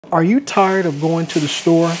Are you tired of going to the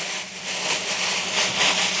store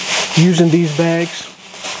using these bags?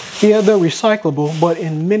 Yeah, they're recyclable, but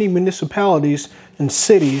in many municipalities and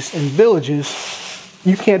cities and villages,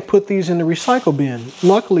 you can't put these in the recycle bin.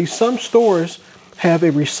 Luckily, some stores have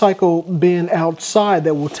a recycle bin outside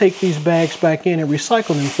that will take these bags back in and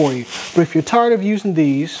recycle them for you. But if you're tired of using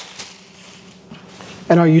these,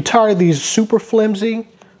 and are you tired of these super flimsy,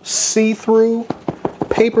 see-through,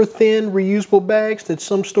 paper-thin, reusable bags that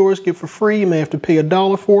some stores give for free, you may have to pay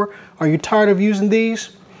 $1 for, are you tired of using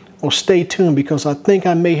these? Well, stay tuned because I think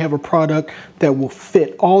I may have a product that will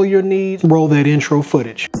fit all your needs. Roll that intro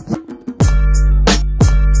footage.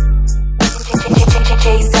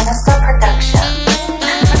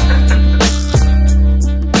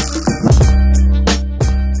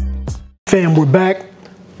 Fam, we're back.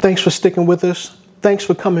 Thanks for sticking with us. Thanks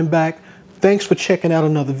for coming back. Thanks for checking out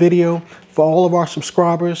another video. For all of our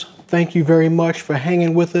subscribers, thank you very much for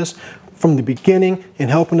hanging with us from the beginning and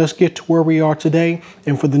helping us get to where we are today.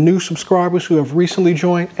 And for the new subscribers who have recently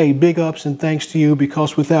joined, a big ups and thanks to you,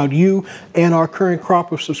 because without you and our current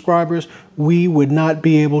crop of subscribers, we would not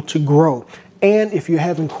be able to grow. And if you're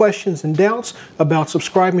having questions and doubts about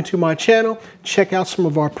subscribing to my channel, check out some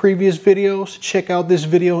of our previous videos, check out this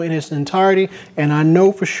video in its entirety, and I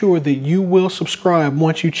know for sure that you will subscribe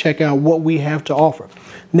once you check out what we have to offer.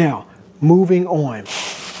 Now, moving on.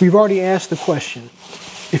 We've already asked the question,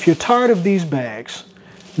 if you're tired of these bags,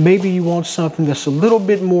 maybe you want something that's a little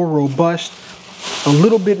bit more robust, a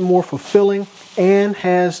little bit more fulfilling, and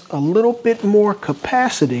has a little bit more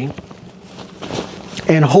capacity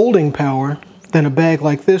and holding power than a bag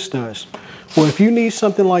like this does. Well, if you need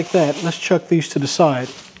something like that, let's chuck these to the side.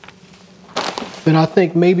 Then I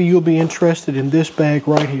think maybe you'll be interested in this bag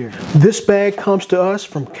right here. This bag comes to us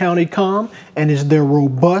from CountyComm and is their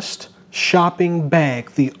Robust Shopping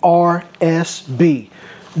Bag, the RSB.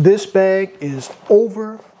 This bag is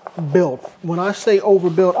overbuilt. When I say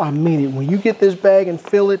overbuilt, I mean it. When you get this bag and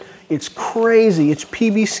fill it, it's crazy. It's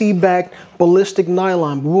PVC-backed ballistic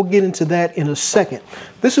nylon. We'll get into that in a second.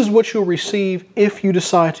 This is what you'll receive if you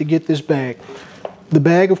decide to get this bag. The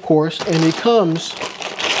bag, of course, and it comes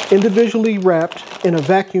individually wrapped in a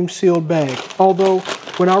vacuum sealed bag. Although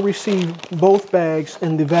when I received both bags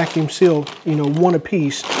in the vacuum sealed, one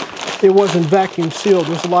apiece, it wasn't vacuum sealed.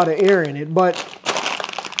 There's a lot of air in it, but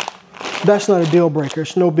that's not a deal breaker.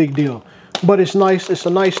 It's no big deal. But it's nice. It's a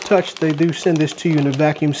nice touch. They do send this to you in a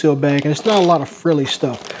vacuum sealed bag, and it's not a lot of frilly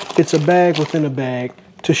stuff. It's a bag within a bag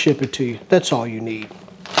to ship it to you. That's all you need.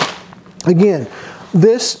 Again,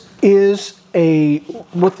 this is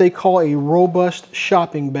what they call a robust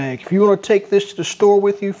shopping bag. If you want to take this to the store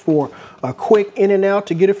with you for a quick in and out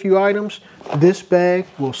to get a few items, this bag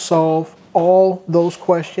will solve all those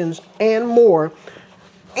questions and more.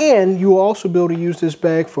 And you will also be able to use this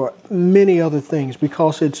bag for many other things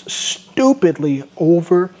because it's stupidly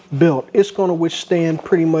overbuilt. It's going to withstand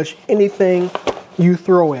pretty much anything you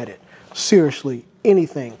throw at it. Seriously,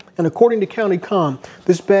 anything. And according to CountyComm,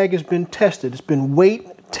 this bag has been tested. It's been weight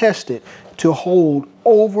tested to hold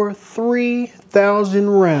over 3,000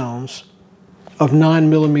 rounds of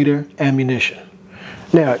 9mm ammunition.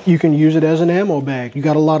 Now, you can use it as an ammo bag. You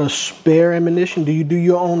got a lot of spare ammunition. Do you do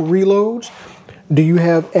your own reloads? Do you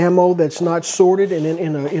have ammo that's not sorted and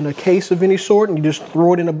in a case of any sort and you just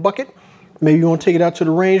throw it in a bucket? Maybe you want to take it out to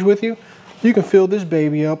the range with you? You can fill this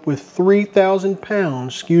baby up with 3,000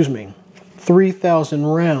 pounds, 3,000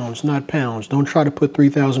 rounds, not pounds. Don't try to put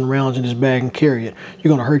 3,000 rounds in this bag and carry it. You're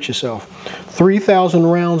going to hurt yourself. 3,000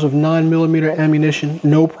 rounds of 9mm ammunition,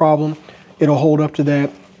 no problem. It'll hold up to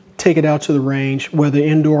that. Take it out to the range, whether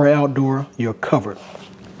indoor or outdoor, you're covered.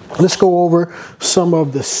 Let's go over some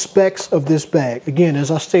of the specs of this bag. Again,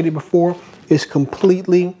 as I stated before, it's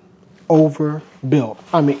completely overbuilt.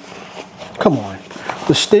 I mean, come on.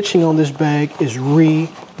 The stitching on this bag is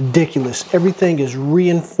ridiculous. Everything is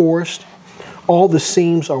reinforced. All the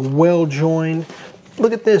seams are well joined.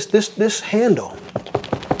 Look at this handle.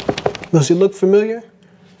 Does it look familiar?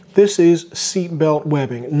 This is seatbelt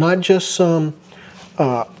webbing, not just some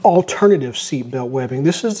alternative seatbelt webbing.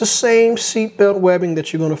 This is the same seatbelt webbing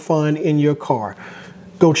that you're going to find in your car.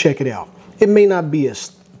 Go check it out. It may not be as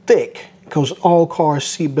thick because all cars'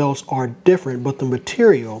 seatbelts are different, but the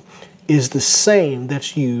material is the same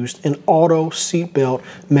that's used in auto seatbelt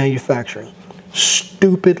manufacturing.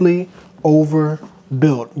 Stupidly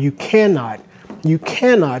overbuilt. You cannot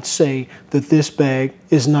say that this bag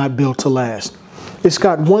is not built to last. It's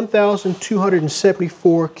got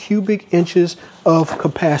 1,274 cubic inches of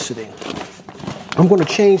capacity. I'm going to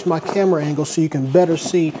change my camera angle so you can better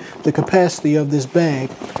see the capacity of this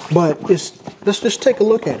bag, but let's just take a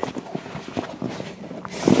look at it.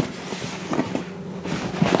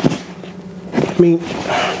 I mean,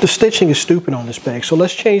 the stitching is stupid on this bag. So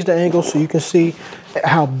let's change the angle so you can see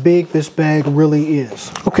how big this bag really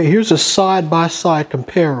is. Okay, here's a side-by-side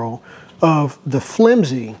comparison of the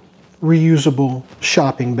flimsy reusable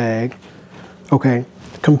shopping bag, okay,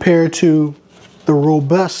 compared to the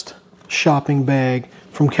robust shopping bag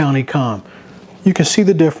from CountyComm. You can see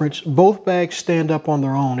the difference. Both bags stand up on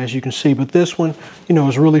their own, as you can see, but this one, you know,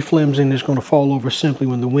 is really flimsy and it's going to fall over simply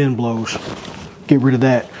when the wind blows. Get rid of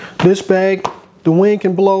that. This bag, the wind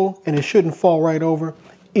can blow and it shouldn't fall right over,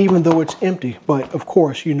 even though it's empty, but of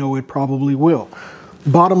course, you know it probably will.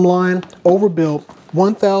 Bottom line, overbuilt,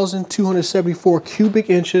 1,274 cubic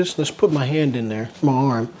inches. Let's put my hand in there, my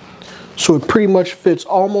arm. So it pretty much fits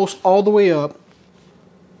almost all the way up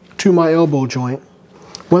to my elbow joint.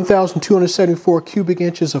 1,274 cubic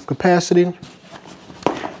inches of capacity.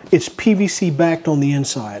 It's PVC backed on the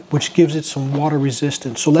inside, which gives it some water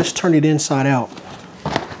resistance. So let's turn it inside out.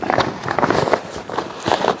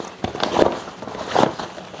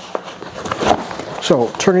 So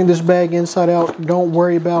turning this bag inside out, don't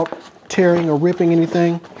worry about tearing or ripping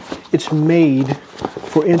anything. It's made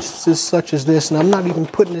for instances such as this, and I'm not even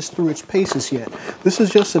putting this through its paces yet. This is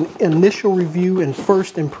just an initial review and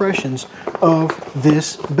first impressions of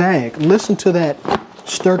this bag. Listen to that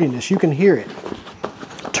sturdiness, you can hear it.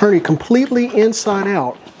 Turn it completely inside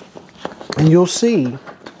out, and you'll see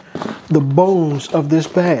the bones of this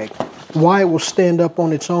bag, why it will stand up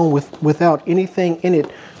on its own without anything in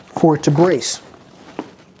it for it to brace.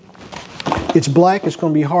 It's black, it's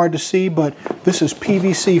going to be hard to see, but this is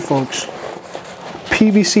PVC, folks.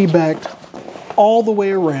 PVC backed all the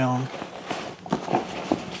way around,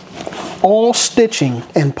 all stitching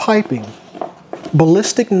and piping,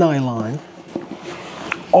 ballistic nylon,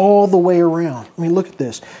 all the way around. I mean, look at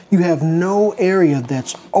this. You have no area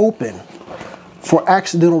that's open for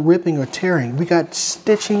accidental ripping or tearing. We got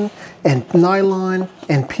stitching and nylon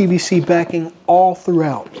and PVC backing all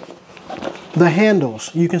throughout. The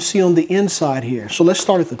handles you can see on the inside here. So let's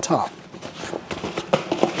start at the top.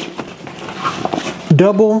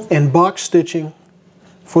 Double and box stitching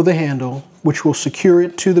for the handle, which will secure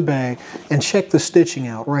it to the bag. And check the stitching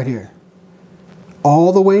out right here.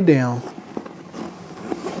 All the way down.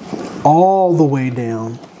 All the way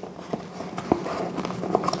down.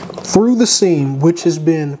 Through the seam, which has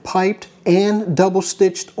been piped and double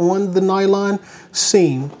stitched on the nylon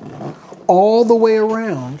seam. All the way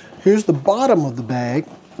around. Here's the bottom of the bag.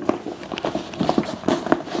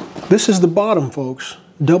 This is the bottom, folks.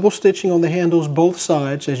 Double stitching on the handles, both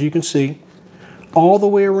sides, as you can see. All the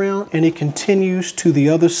way around, and it continues to the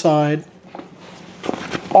other side.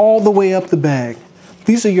 All the way up the bag.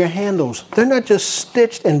 These are your handles. They're not just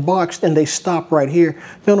stitched and boxed and they stop right here.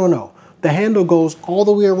 No, no, no. The handle goes all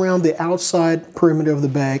the way around the outside perimeter of the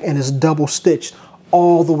bag and is double stitched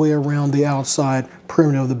all the way around the outside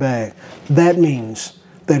perimeter of the bag. That means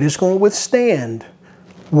that it's going to withstand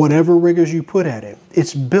whatever rigors you put at it.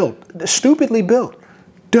 It's built, stupidly built,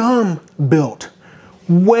 dumb built,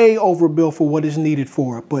 way overbuilt for what is needed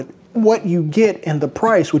for it. But what you get and the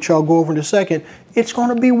price, which I'll go over in a second, it's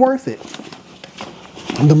going to be worth it.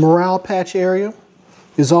 The morale patch area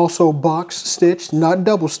is also box stitched, not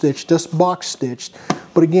double stitched, just box stitched.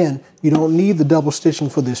 But again, you don't need the double stitching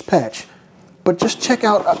for this patch. But just check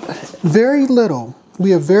out very little.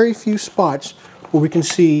 We have very few spots where we can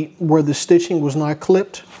see where the stitching was not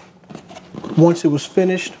clipped once it was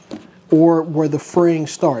finished, or where the fraying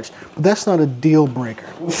starts. But that's not a deal breaker.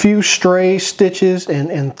 A few stray stitches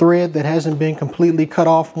and thread that hasn't been completely cut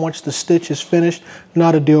off once the stitch is finished,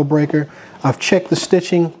 not a deal breaker. I've checked the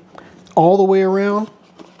stitching all the way around,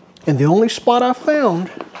 and the only spot I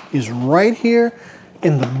found is right here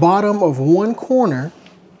in the bottom of one corner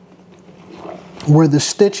where the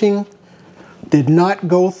stitching did not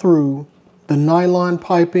go through the nylon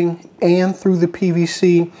piping and through the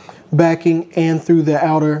PVC backing and through the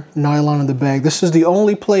outer nylon of the bag. This is the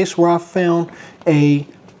only place where I found a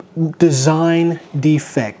design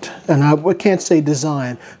defect. And I can't say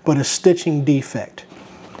design, but a stitching defect.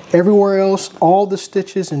 Everywhere else, all the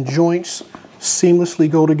stitches and joints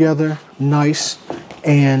seamlessly go together, nice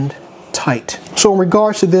and tight. So in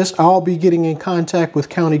regards to this, I'll be getting in contact with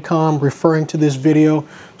CountyComm, referring to this video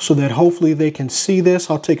so that hopefully they can see this.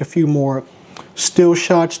 I'll take a few more still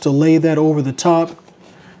shots to lay that over the top.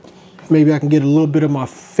 Maybe I can get a little bit of my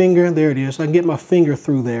finger. There it is. I can get my finger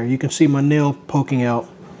through there. You can see my nail poking out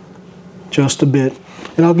just a bit.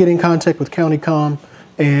 And I'll get in contact with CountyComm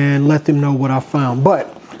and let them know what I found.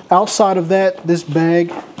 But outside of that, this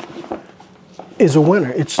bag is a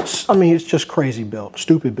winner. I mean, it's just crazy built,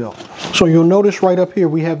 stupid built. So you'll notice right up here,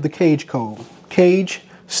 we have the cage code. Cage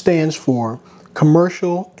stands for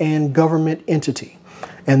commercial and government entity.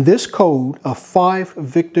 And this code of 5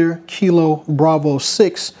 Victor Kilo Bravo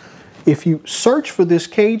 6, if you search for this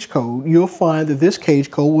cage code, you'll find that this cage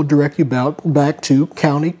code will direct you back to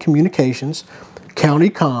County Communications,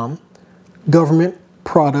 CountyComm, Government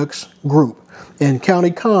Products Group. And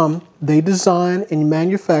CountyComm, they design and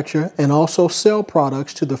manufacture and also sell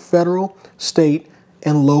products to the federal, state,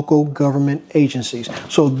 and local government agencies.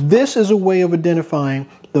 So this is a way of identifying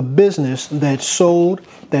the business that sold,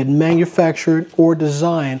 that manufactured or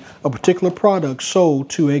designed a particular product sold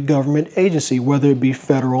to a government agency, whether it be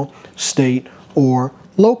federal, state, or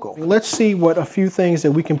local. Let's see what a few things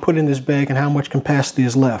that we can put in this bag and how much capacity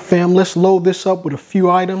is left. Fam, let's load this up with a few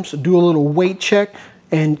items, do a little weight check,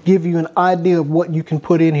 and give you an idea of what you can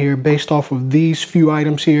put in here based off of these few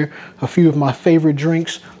items here. A few of my favorite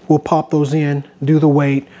drinks. We'll pop those in, do the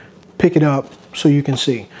weight, pick it up so you can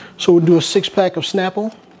see. So we'll do a 6-pack of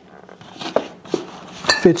Snapple.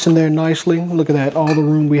 Fits in there nicely. Look at that, all the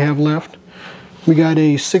room we have left. We got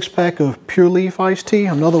a 6-pack of Pure Leaf iced tea,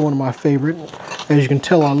 another one of my favorite. As you can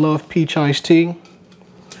tell, I love peach iced tea.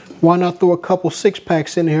 Why not throw a couple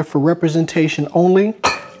 6-packs in here for representation only?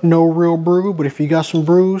 No real brew, but if you got some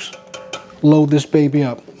brews, load this baby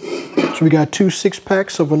up. So we got 2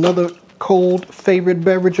 6-packs of another cold favorite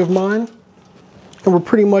beverage of mine, and we're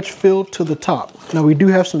pretty much filled to the top. Now we do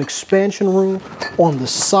have some expansion room on the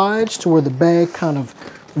sides to where the bag kind of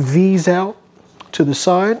V's out to the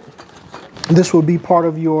side. This will be part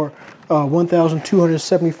of your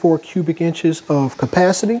 1,274 cubic inches of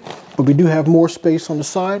capacity, but we do have more space on the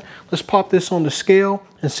side. Let's pop this on the scale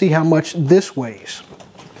and see how much this weighs.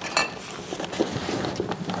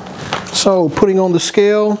 So putting on the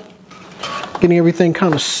scale, getting everything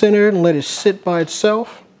kind of centered and let it sit by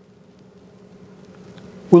itself.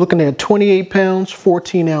 We're looking at 28 pounds,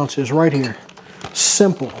 14 ounces right here.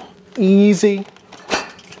 Simple, easy.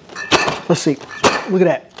 Let's see, look at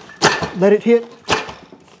that. Let it hit.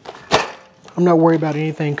 I'm not worried about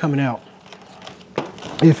anything coming out.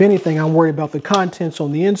 If anything, I'm worried about the contents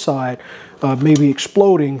on the inside maybe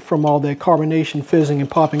exploding from all that carbonation fizzing and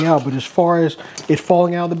popping out. But as far as it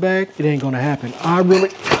falling out of the bag, it ain't gonna happen. I really,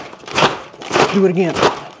 do it again.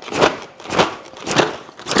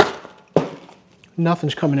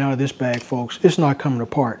 Nothing's coming out of this bag, folks. It's not coming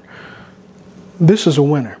apart. This is a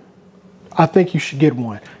winner. I think you should get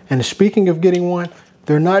one. And speaking of getting one,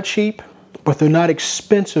 they're not cheap, but they're not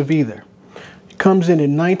expensive either. It comes in at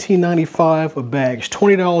 $19.95 a bag. It's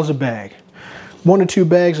 $20 a bag. 1 or 2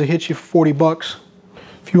 bags will hit you for 40 bucks.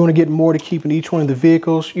 If you want to get more to keep in each one of the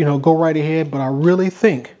vehicles, you know, go right ahead. But I really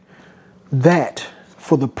think that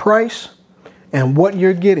for the price and what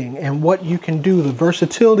you're getting and what you can do, the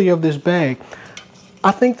versatility of this bag,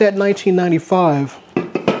 I think that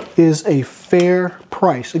 $19.95 is a fair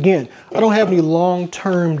price. Again, I don't have any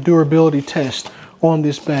long-term durability test on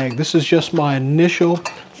this bag. This is just my initial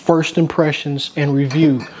first impressions and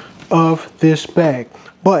review of this bag.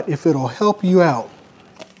 But if it'll help you out,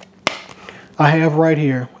 I have right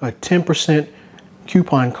here a 10%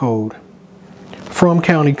 coupon code from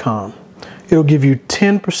CountyComm. It'll give you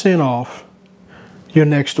 10% off your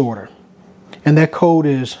next order. And that code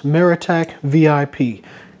is Mirrorless VIP.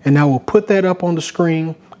 And I will put that up on the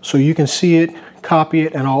screen so you can see it, copy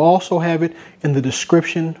it, and I'll also have it in the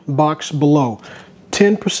description box below.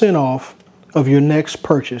 10% off of your next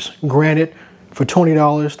purchase. Granted, for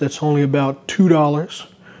 $20, that's only about $2,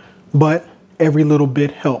 but every little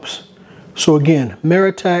bit helps. So again,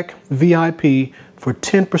 Mirrorless VIP for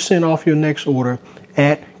 10% off your next order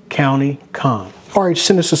at CountyComm. All right,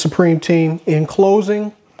 Sinister Supreme team, in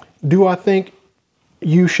closing, do I think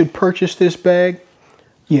you should purchase this bag?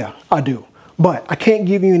 Yeah, I do. But I can't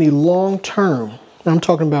give you any long-term, I'm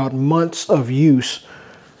talking about months of use,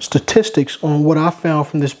 statistics on what I found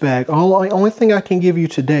from this bag. Only thing I can give you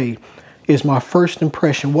today is my first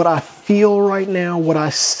impression, what I feel right now, what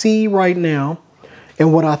I see right now,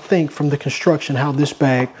 and what I think from the construction, how this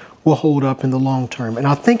bag will hold up in the long term. And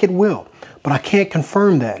I think it will, but I can't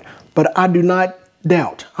confirm that. But I do not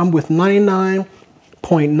doubt, I'm with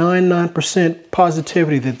 99.99%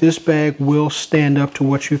 positivity that this bag will stand up to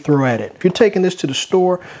what you throw at it. If you're taking this to the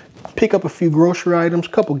store, pick up a few grocery items, a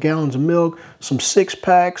couple gallons of milk, some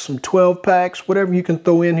 6-packs, some 12-packs, whatever you can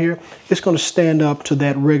throw in here, it's going to stand up to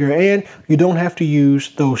that rigor. And you don't have to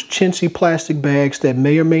use those chintzy plastic bags that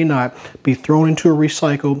may or may not be thrown into a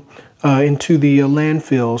recycle, into the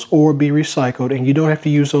landfills or be recycled. And you don't have to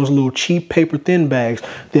use those little cheap paper thin bags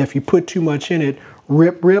that if you put too much in it,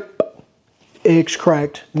 rip, eggs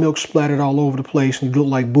cracked, milk splattered all over the place, and you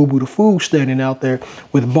look like Boo Boo the Food standing out there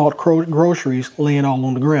with bought groceries laying all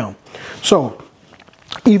on the ground. So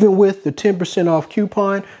Even with the 10% off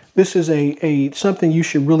coupon, this is something you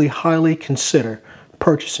should really highly consider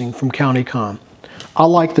purchasing from CountyComm. I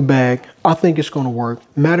like the bag. I think it's going to work.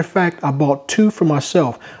 Matter of fact, I bought 2 for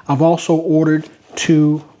myself. I've also ordered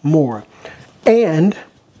 2 more. And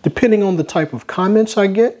depending on the type of comments I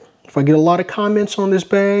get, if I get a lot of comments on this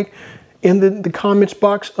bag, in the comments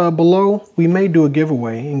box below, we may do a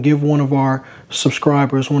giveaway and give one of our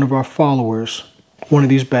subscribers, one of our followers, one of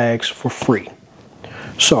these bags for free.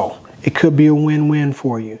 So it could be a win-win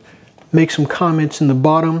for you. Make some comments in the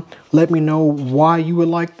bottom. Let me know why you would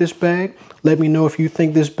like this bag. Let me know if you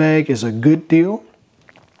think this bag is a good deal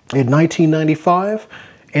at $19.95.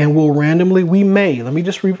 And we'll randomly, let me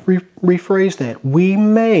just rephrase that. We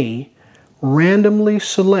may randomly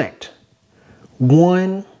select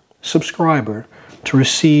one subscriber to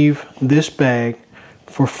receive this bag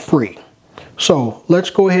for free. So let's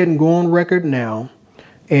go ahead and go on record now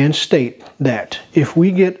and state that if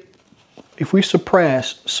we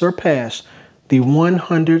surpass the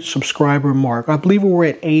 100 subscriber mark, I believe we're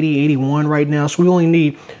at 80, 81 right now, so we only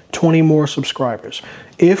need 20 more subscribers.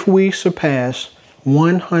 If we surpass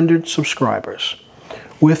 100 subscribers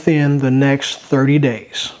within the next 30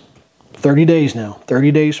 days, 30 days now,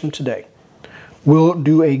 30 days from today, we'll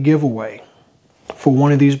do a giveaway for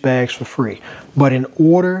one of these bags for free. But in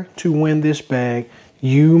order to win this bag,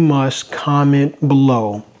 you must comment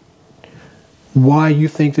below why you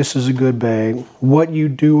think this is a good bag, what you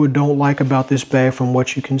do or don't like about this bag from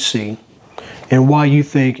what you can see, and why you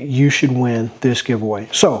think you should win this giveaway.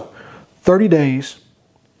 So, 30 days,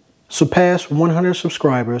 surpass 100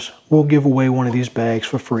 subscribers, we'll give away one of these bags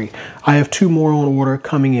for free. I have 2 more on order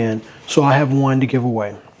coming in, so I have 1 to give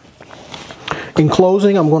away. In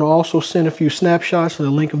closing, I'm going to also send a few snapshots of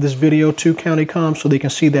the link of this video to CountyComm so they can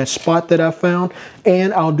see that spot that I found,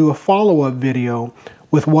 and I'll do a follow-up video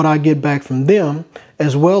with what I get back from them,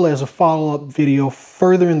 as well as a follow-up video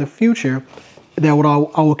further in the future that I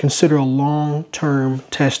will consider a long-term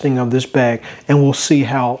testing of this bag, and we'll see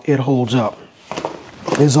how it holds up.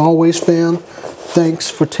 As always, fam, thanks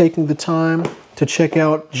for taking the time to check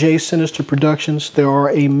out J Sinister Productions. There are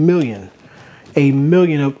a million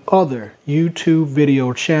of other YouTube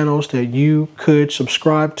video channels that you could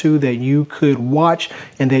subscribe to, that you could watch,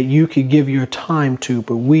 and that you could give your time to.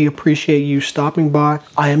 But we appreciate you stopping by.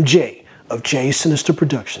 I am Jay of J Sinister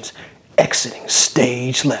Productions, exiting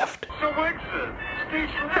stage left.